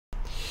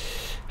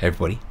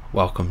Everybody,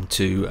 welcome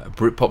to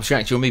Britpop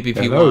Reaction on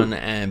BP1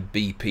 and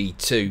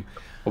BP2.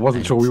 I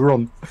wasn't sure we were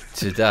on.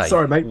 Today,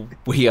 sorry, mate.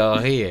 We are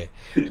here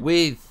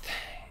with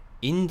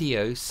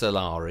Indio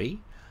Solari.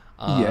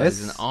 Yes.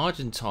 He's an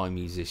Argentine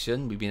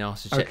musician. We've been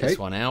asked to check this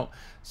one out.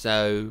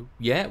 So,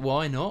 yeah,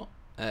 why not?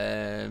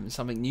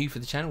 Something new for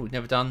the channel. We've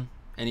never done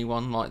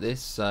anyone like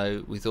this.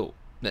 So, we thought,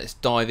 let's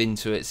dive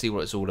into it, see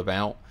what it's all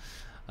about.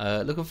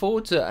 Looking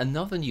forward to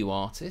another new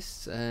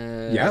artist.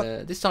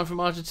 This time from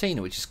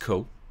Argentina, which is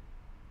cool.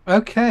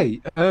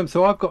 Okay,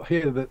 so I've got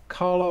here that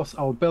Carlos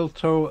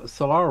Alberto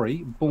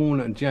Solari,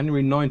 born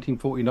January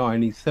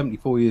 1949. He's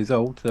 74 years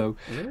old, so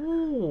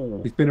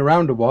he's been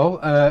around a while.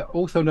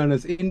 Also known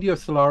as Indio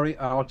Solari,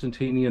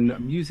 Argentinian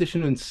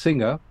musician and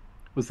singer,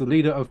 was the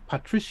leader of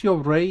Patricio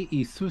Rey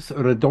y sus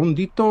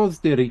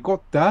Redonditos de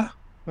Ricota.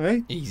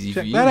 Hey? Easy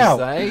check for you that to out.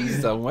 say.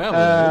 He's done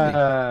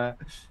well.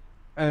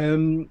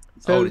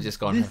 So just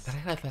gone.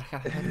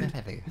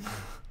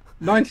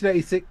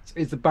 1986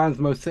 is the band's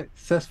most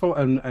successful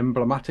and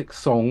emblematic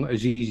song,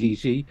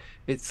 Jijiji.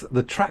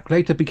 The track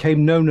later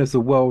became known as the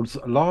world's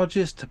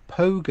largest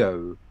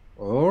pogo.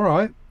 All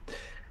right.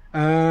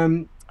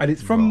 And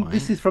it's from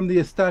this is from the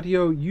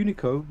Estadio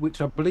Unico, which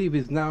I believe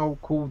is now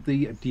called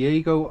the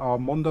Diego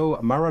Armando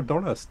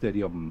Maradona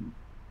Stadium.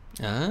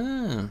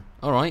 Ah,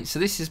 all right. So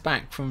this is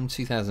back from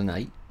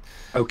 2008.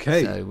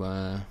 Okay.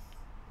 So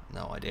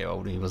no idea how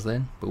old he was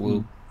then, but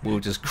we'll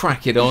just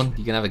crack it on.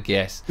 You can have a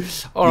guess.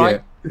 All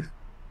right.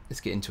 Let's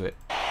get into it.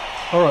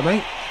 All right,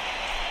 mate.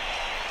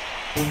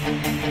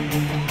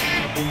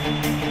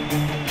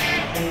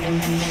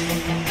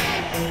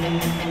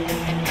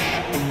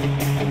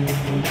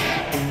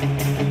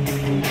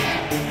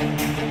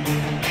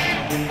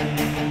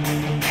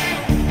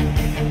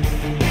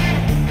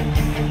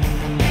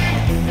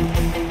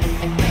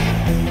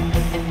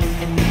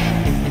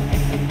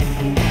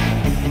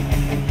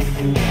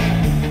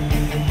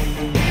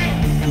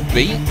 Good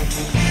beat.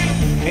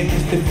 En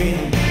este fin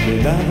de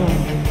verano,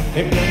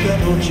 en blanca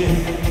noche,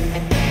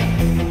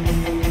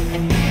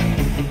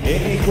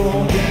 el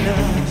hijo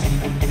tenaz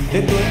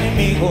de tu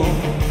enemigo,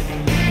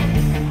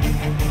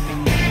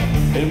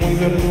 el muy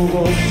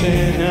verdugo se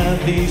ha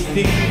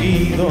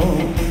distinguido.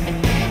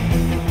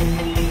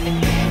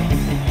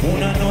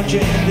 Una noche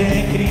de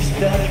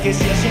cristal que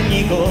se hace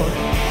añicos.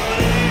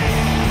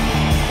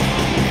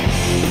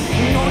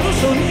 No lo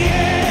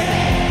soñé.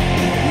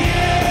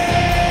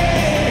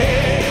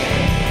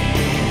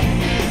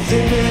 Se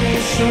me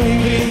hizo y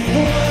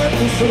brindo a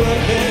tu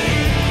suerte.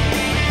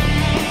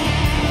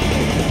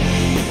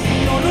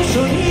 No lo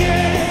soñé.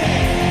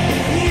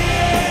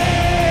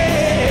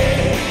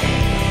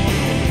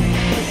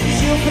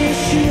 Se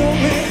ofreció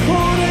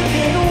mejor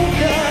que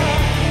nunca.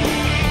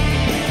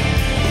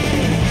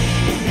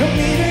 No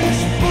mires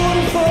por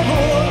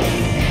favor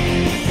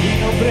y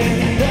no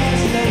prendas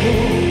la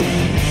luz.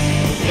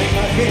 La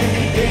imagen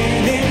te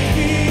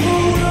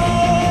desfiguró.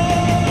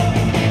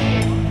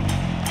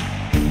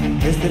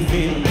 Este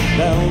film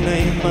da una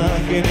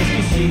imagen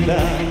exquisita.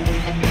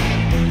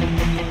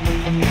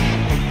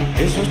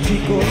 Esos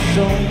chicos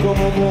son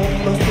como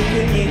bombas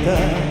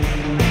pequeñitas.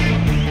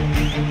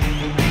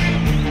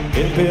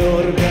 El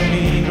peor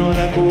camino a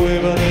la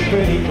cueva del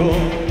perico.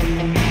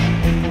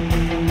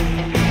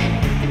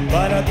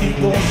 Para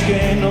tipos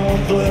que no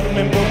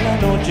duermen por la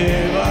noche.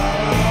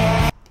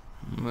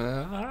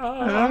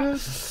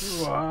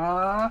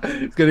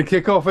 It's going to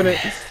kick off, isn't it?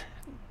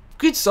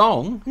 Good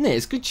song, isn't it?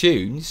 It's a good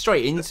tune.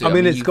 Straight into it. I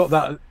mean, it's got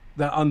that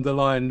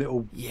underlying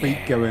little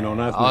beat going on,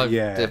 hasn't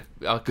it?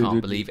 I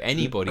can't believe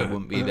anybody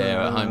wouldn't be there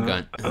at home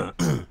going.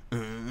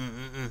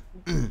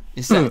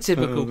 It's that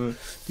typical.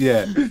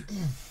 Yeah.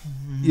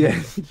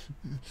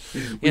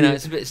 You know,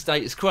 it's a bit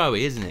status quo-y,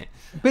 isn't it?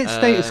 A bit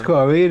status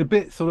quo-y and a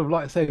bit sort of,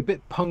 like I say, a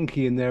bit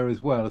punky in there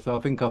as well. So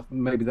I think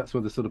maybe that's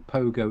where the sort of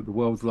pogo, the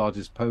world's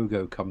largest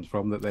pogo, comes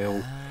from. That they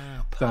all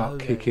start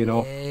kicking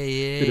off.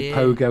 Bit of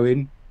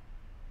pogoing.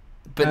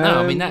 But no,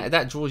 I mean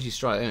that draws you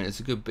straight in.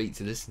 It's a good beat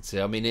to listen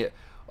to. I mean, it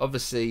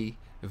obviously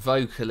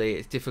vocally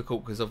it's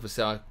difficult because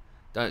obviously I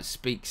don't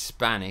speak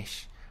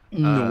Spanish.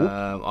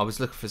 No. I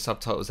was looking for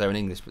subtitles there in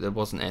English, but there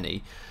wasn't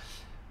any.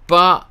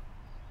 But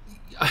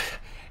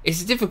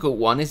it's a difficult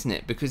one, isn't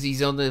it? Because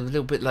he's on a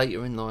little bit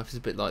later in life. It's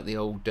a bit like the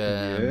old, you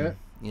know,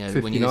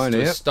 when you listen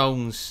to a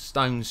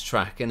Stones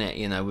track, isn't it?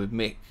 You know, with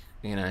Mick.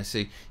 You know, so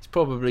he's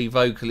probably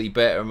vocally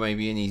better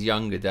maybe in his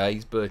younger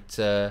days, but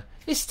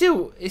it's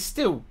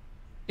still.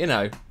 You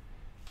know,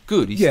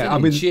 good. He's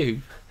still in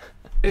tune,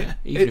 even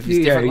if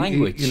it's different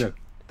language. You know,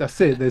 that's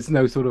it. There's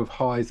no sort of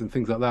highs and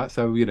things like that.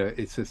 So you know,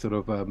 it's a sort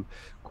of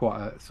quite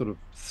a sort of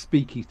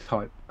speaky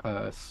type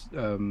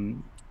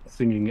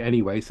singing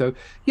anyway. So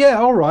yeah,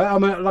 all right. I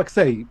mean, like I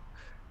say,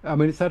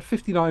 it's had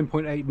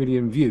 59.8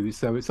 million views.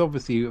 So it's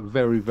obviously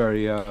very,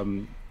 very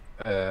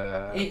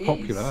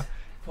popular.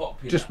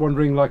 Just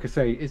wondering, like I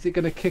say, is it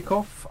going to kick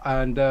off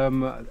and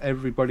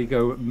everybody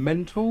go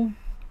mental?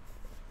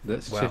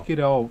 Let's check it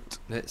out.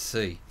 Let's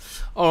see.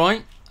 All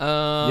right.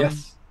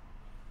 Yes.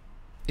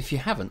 If you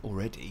haven't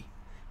already,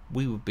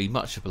 we would be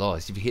much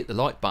obliged if you hit the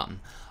like button.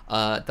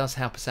 It does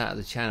help us out of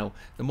the channel.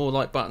 The more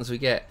like buttons we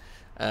get,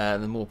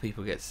 the more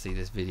people get to see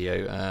this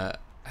video,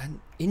 and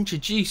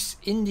introduce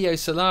Indio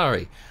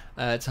Solari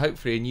to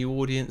hopefully a new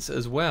audience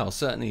as well.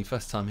 Certainly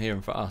first time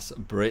hearing for us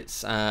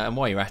Brits. And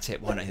while you're at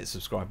it, why not hit the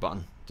subscribe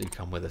button? Do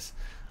come with us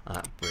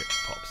at Brit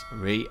Pops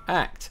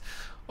React.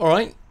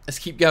 Alright, let's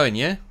keep going,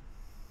 yeah?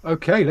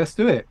 Okay, let's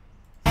do it.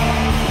 No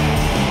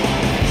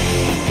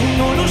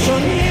lo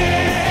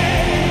soñé,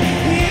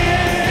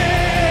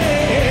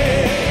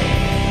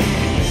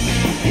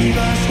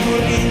 ibas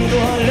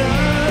corriendo a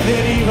la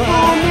deriva.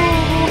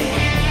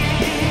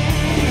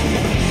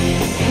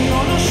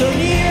 No lo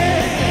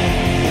soñé,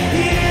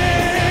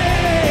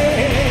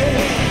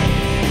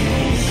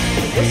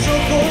 los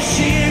ojos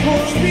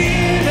ciegos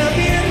bien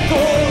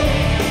abiertos.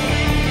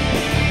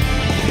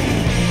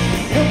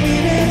 No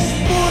mires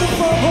por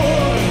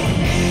favor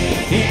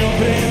y no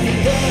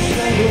prendas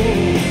la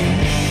luz.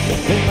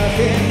 La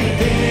imagen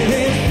te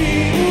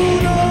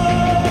desfiguró.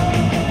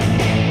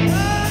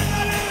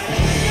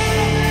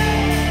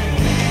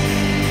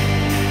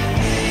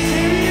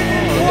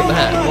 Look at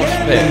that, mosh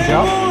pit.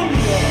 Well,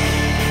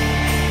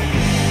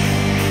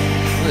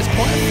 there's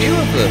quite a few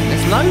of them.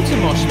 There's loads of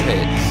mosh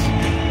pits.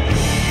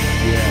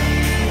 Yeah.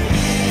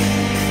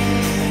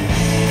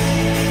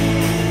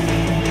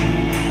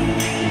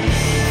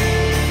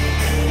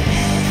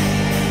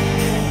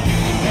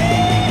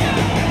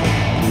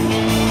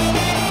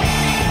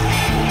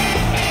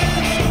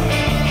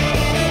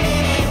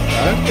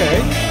 Okay.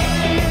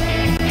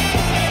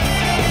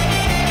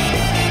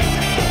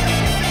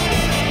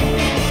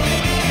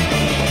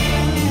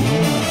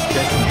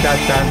 Get some dad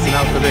dancing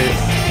out for this.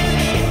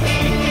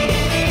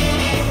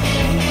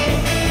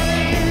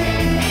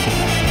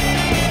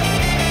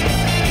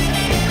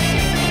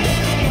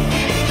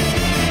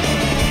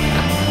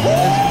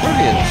 That's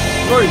brilliant.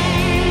 Right.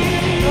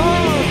 Oh,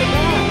 look at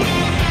that.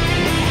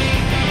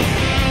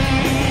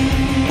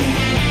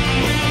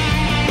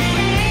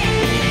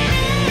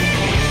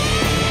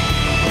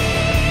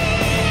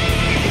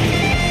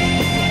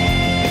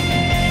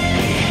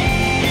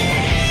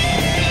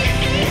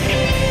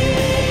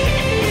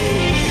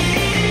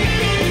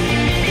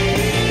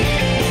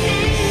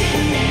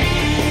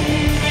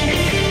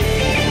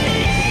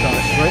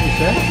 Right, you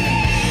said?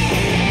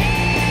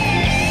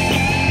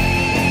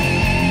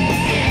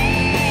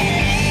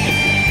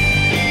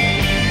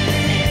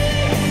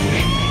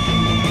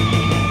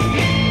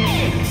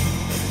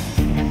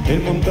 El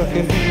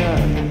montaje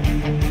final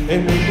es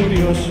muy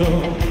curioso.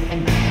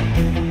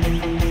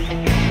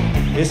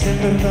 Es en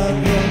verdad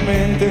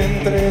realmente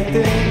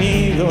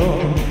entretenido.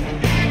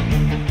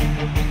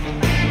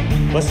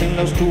 Vas en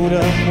la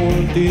oscura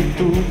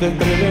multitud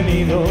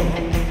desprevenido,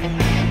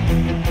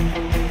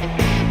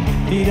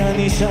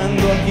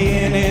 tiranizando a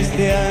quienes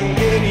te han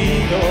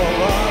querido.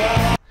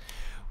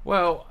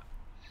 Well,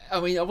 I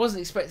mean, I wasn't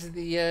expecting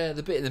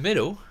the bit in the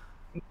middle.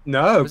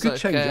 No, good like,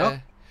 change up.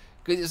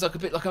 It was like a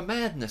bit like a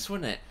madness,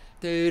 wasn't it?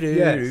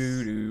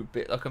 Yes.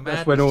 Bit like a madness.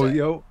 That's when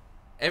all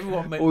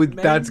everyone all the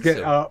dads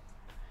get up.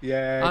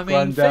 Yeah, I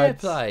mean, fair granddads.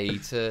 play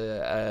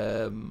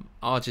to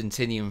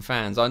Argentinian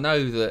fans. I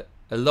know that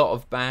a lot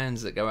of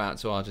bands that go out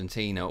to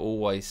Argentina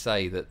always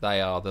say that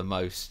they are the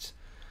most.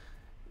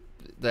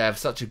 They have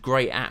such a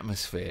great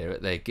atmosphere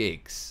at their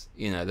gigs.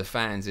 You know, the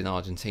fans in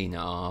Argentina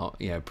are,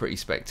 you know, pretty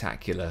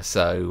spectacular.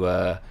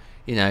 So,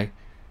 you know,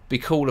 be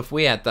cool if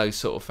we had those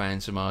sort of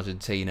fans from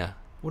Argentina,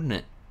 wouldn't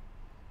it?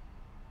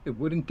 It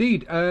would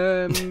indeed.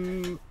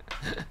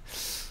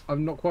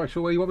 I'm not quite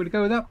sure where you want me to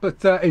go with that,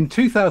 but in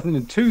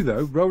 2002,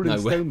 though, Rolling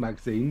Stone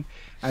magazine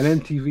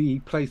and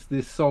MTV placed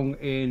this song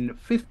in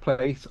 5th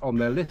place on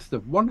their list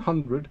of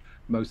 100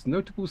 most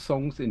notable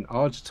songs in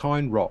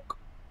Argentine rock.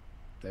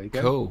 There you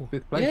go. Cool.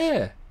 5th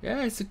place.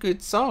 Yeah, it's a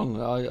good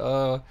song.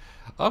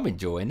 I'm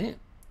enjoying it.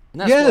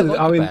 And that's what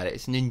I like about it.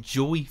 It's an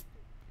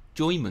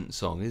enjoyment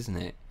song, isn't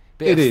it?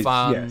 Bit of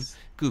fun. Yes.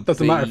 Good.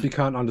 Doesn't matter if you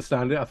can't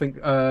understand it. I think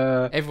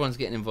everyone's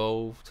getting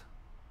involved.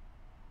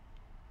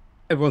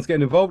 Everyone's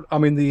getting involved. I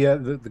mean,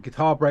 the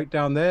guitar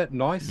breakdown there,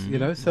 nice, you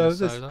know. So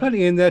there's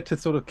plenty in there to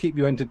sort of keep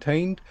you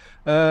entertained.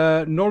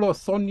 No lo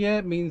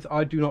soñé means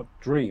I do not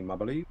dream, I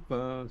believe.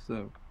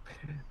 So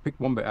pick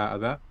one bit out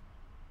of that.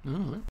 All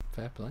right,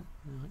 fair play.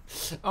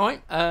 All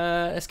right,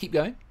 let's keep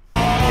going.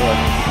 No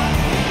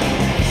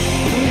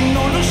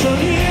lo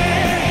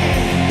soñé.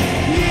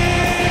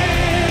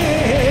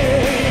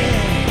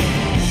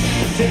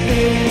 Te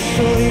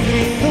beso y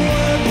brindo a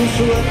tu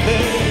suerte.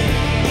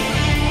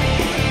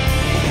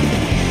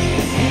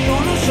 No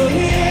lo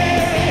soñé.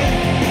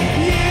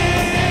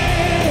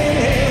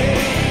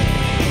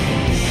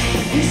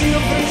 Y se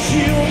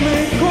ofreció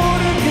mejor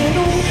que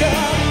nunca.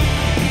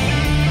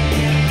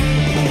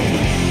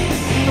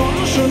 No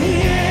lo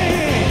soñé.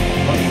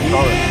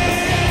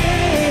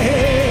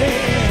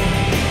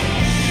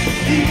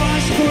 Y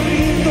vas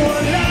corriendo a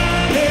la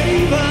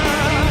deriva.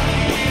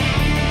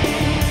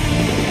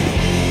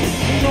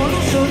 No lo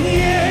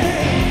soñé.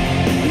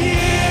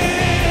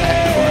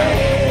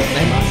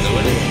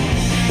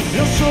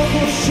 Los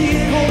ojos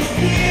ciegos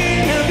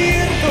bien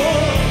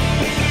abiertos.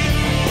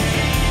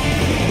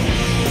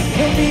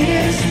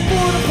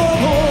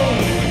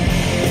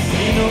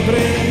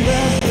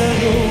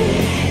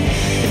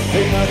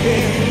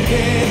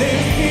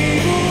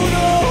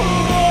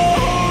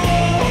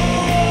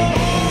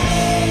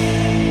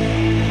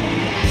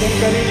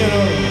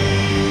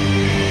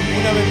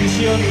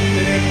 bendición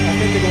tener a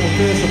gente como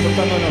ustedes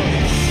soportándonos.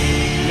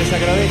 Les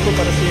agradezco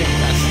para siempre.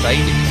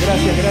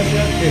 Gracias,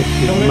 gracias.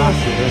 Nos vemos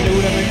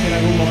seguramente en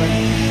algún momento.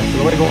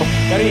 Hasta luego.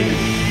 Cariño.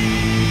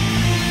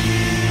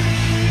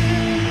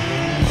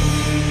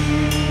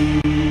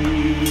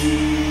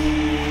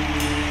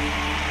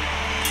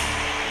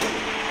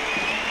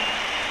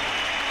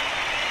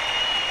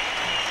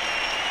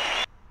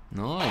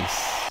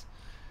 Nice.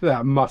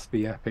 That must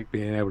be epic,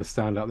 being able to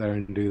stand up there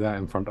and do that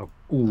in front of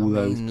all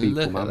those people.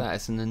 Look at that,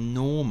 it's an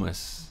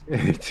enormous.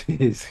 It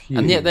is huge.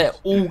 And yet they're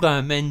all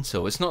going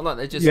mental. It's not like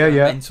they're just going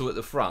mental at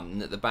the front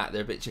and at the back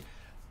they're a bit.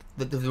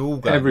 They're all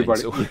going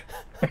mental.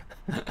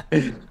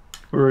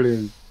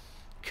 Brilliant.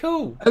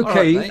 Cool.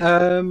 Okay.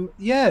 Right,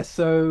 yeah.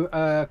 So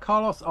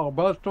Carlos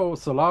Alberto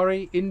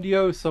Solari,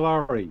 Indio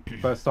Solari.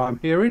 First time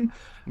hearing.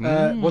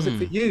 Was it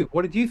for you?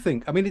 What did you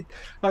think? I mean,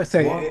 like I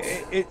say,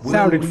 it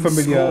sounded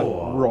familiar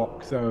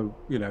rock, so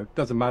you know, it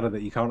doesn't matter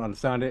that you can't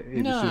understand it.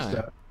 It was just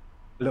a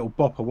little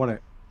bopper, wasn't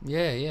it?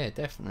 Yeah,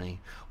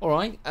 definitely. All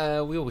right,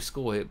 we always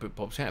score here at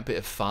BritPop. We had a bit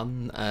of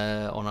fun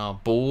on our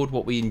board,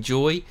 what we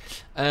enjoy.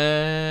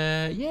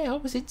 Yeah, I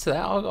was into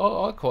that.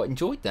 I quite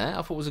enjoyed that.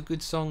 I thought it was a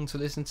good song to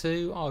listen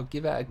to. I'll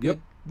give it a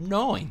good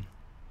 9.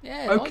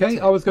 Yeah. Okay,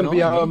 I was going to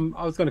be I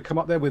was going to come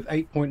up there with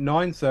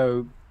 8.9.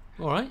 So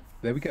all right,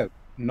 there we go.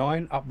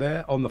 9 up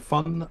there on the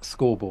fun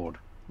scoreboard.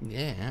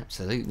 Yeah,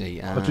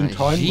 absolutely.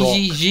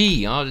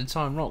 Jijiji,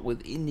 Argentine rock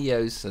with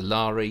Indio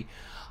Solari.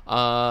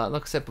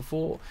 Like I said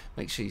before,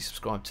 make sure you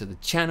subscribe to the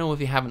channel if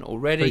you haven't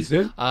already. Please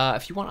do.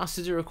 If you want us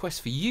to do a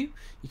request for you,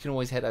 you can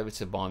always head over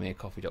to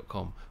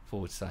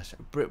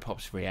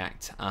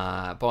buymeacoffee.com/BritPopsReact.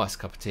 Buy us a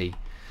cup of tea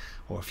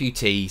or a few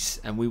teas,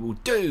 and we will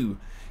do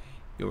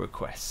your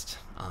request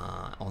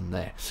on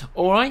there.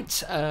 All right.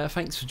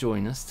 Thanks for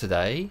joining us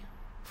today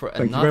for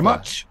Thank you very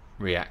much.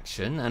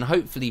 Reaction, and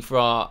hopefully for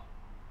our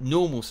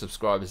normal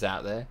subscribers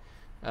out there,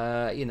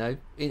 you know,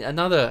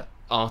 another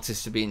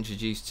artist to be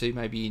introduced to.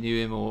 Maybe you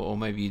knew him or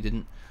maybe you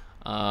didn't,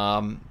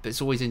 but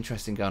it's always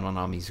interesting going on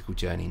our musical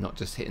journey, not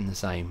just hitting the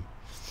same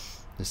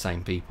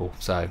people.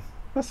 So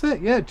that's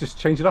it. Yeah, just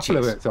change it up a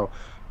little bit. So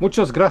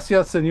muchas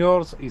gracias,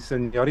 señores y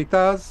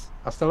señoritas,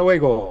 hasta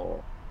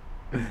luego.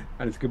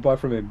 And it's goodbye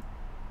from him.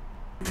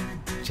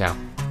 Ciao.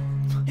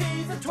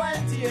 He's a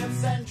 20th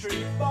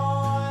century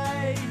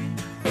boy.